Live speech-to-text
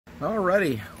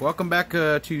Alrighty, welcome back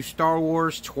to Star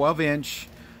Wars 12-inch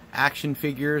action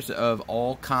figures of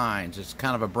all kinds. It's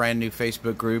kind of a brand new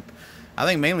Facebook group. I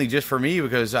think mainly just for me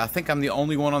because I think I'm the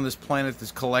only one on this planet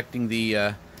that's collecting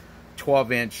the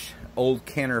 12-inch old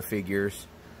Kenner figures.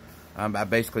 I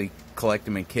basically collect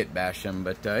them and kit bash them.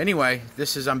 But anyway,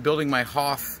 I'm building my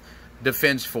Hoth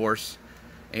Defense Force.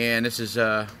 And this is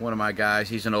one of my guys.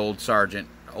 He's an old sergeant,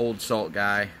 old salt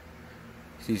guy.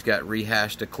 He's got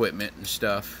rehashed equipment and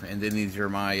stuff. And then these are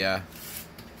my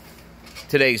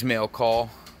today's mail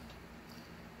call.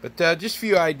 But just a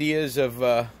few ideas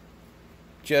of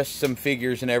just some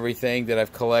figures and everything that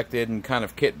I've collected and kind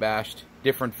of kit bashed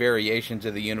different variations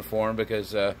of the uniform,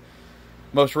 because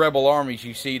most Rebel armies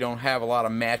you see don't have a lot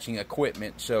of matching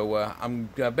equipment. So I'm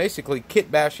basically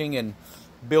kit bashing and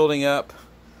building up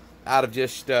out of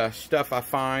just stuff I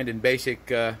find in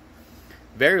basic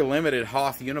very limited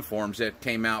Hoth uniforms that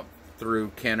came out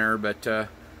through Kenner, but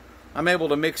I'm able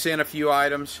to mix in a few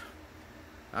items,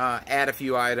 add a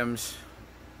few items,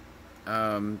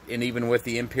 and even with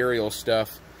the Imperial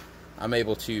stuff, I'm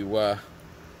able to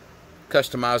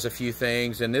customize a few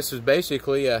things. And this is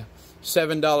basically a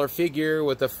 $7 figure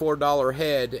with a $4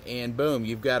 head, and boom,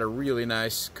 you've got a really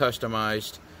nice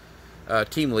customized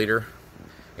team leader.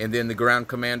 And then the ground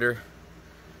commander,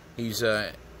 he's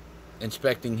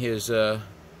inspecting his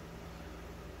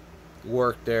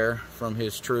work there from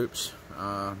his troops,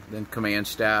 then command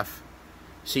staff,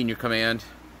 senior command,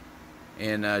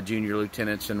 and junior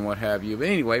lieutenants and what have you. But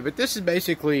anyway, this is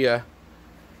basically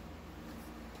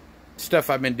stuff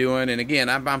I've been doing. And again,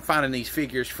 I'm finding these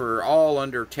figures for all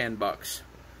under 10 bucks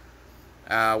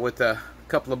with a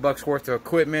couple of bucks worth of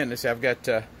equipment. And I've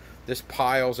got this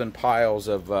piles and piles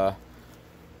of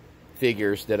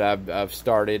figures that I've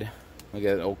started. I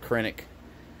got an old Krennic.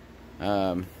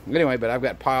 Anyway, but I've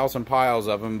got piles and piles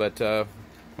of them. But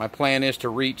my plan is to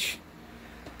reach.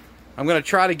 I'm going to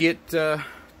try to get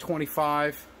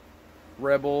 25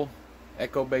 Rebel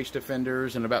Echo-based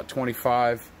defenders and about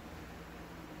 25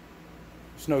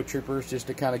 snow troopers, just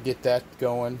to kind of get that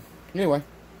going. Anyway,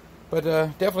 but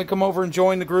definitely come over and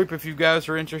join the group if you guys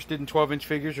are interested in 12-inch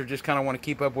figures or just kind of want to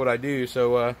keep up what I do.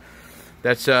 So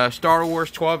that's Star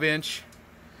Wars 12-inch,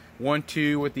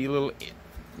 1-2 with the little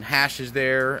hashes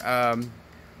there.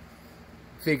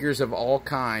 Figures of all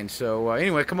kinds. So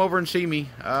anyway, come over and see me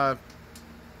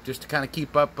just to kind of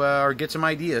keep up or get some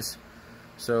ideas.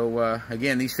 So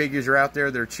again, these figures are out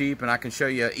there. They're cheap, and I can show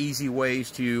you easy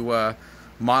ways to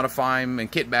modify them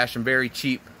and kit bash them very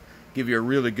cheap. Give you a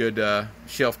really good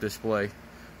shelf display.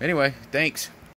 Anyway, thanks.